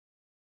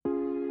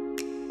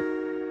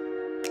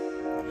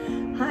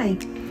Hi,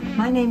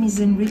 my name is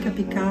Enrica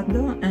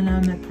Piccardo and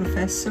I'm a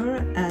professor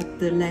at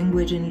the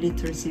Language and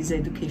Literacies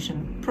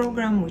Education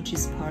program, which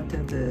is part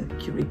of the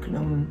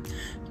curriculum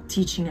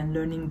Teaching and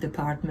Learning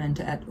Department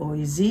at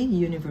OEZ,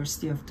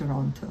 University of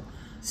Toronto.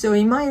 So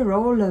in my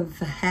role of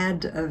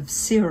head of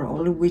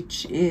CIRL,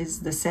 which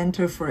is the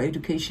Center for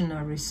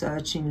Educational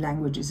Research in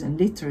Languages and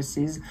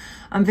Literacies,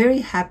 I'm very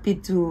happy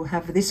to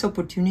have this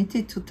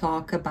opportunity to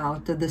talk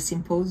about the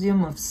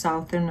Symposium of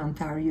Southern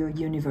Ontario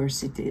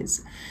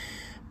Universities.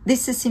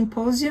 This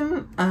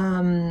symposium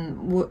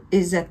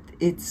is at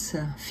its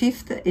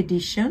fifth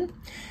edition,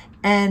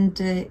 and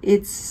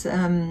it's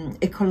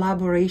a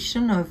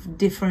collaboration of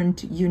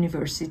different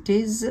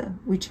universities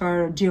which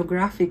are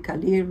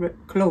geographically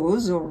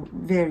close or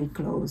very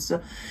close.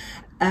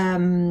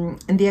 And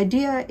the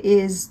idea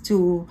is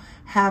to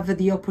have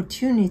the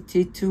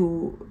opportunity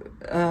to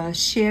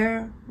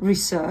share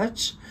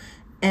research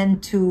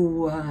and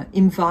to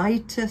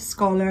invite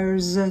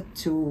scholars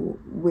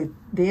with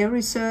their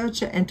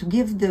research, and to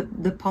give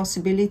the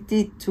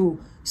possibility to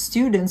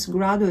students,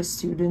 graduate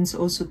students,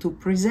 also to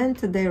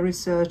present their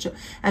research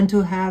and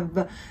to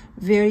have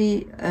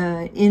very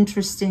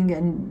interesting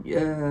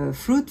and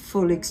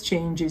fruitful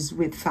exchanges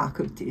with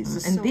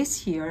faculties. And this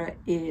here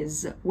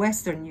is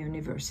Western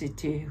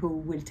University who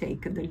will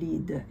take the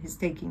lead, is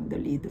taking the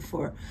lead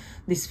for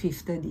this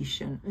fifth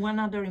edition. One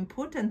other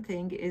important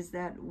thing is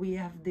that we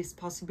have this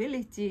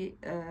possibility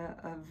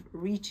of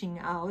reaching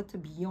out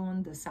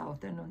beyond the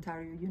Southern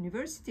Ontario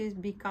universities,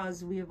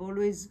 because we have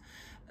always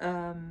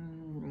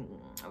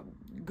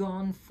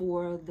gone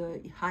for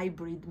the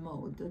hybrid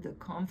mode. The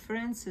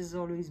conference has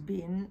always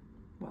been,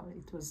 well,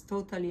 it was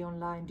totally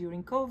online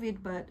during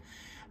COVID, but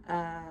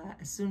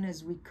as soon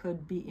as we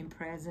could be in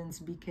presence,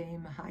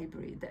 became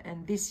hybrid.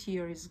 And this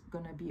year is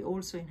going to be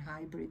also in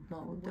hybrid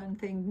mode. One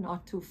thing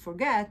not to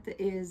forget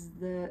is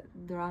there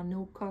are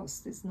no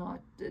costs,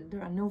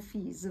 there are no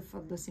fees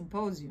for the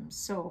symposium.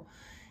 So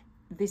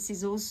this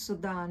is also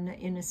done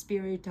in a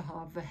spirit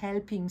of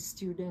helping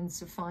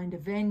students find a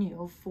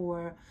venue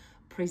for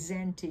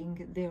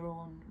presenting their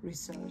own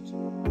research.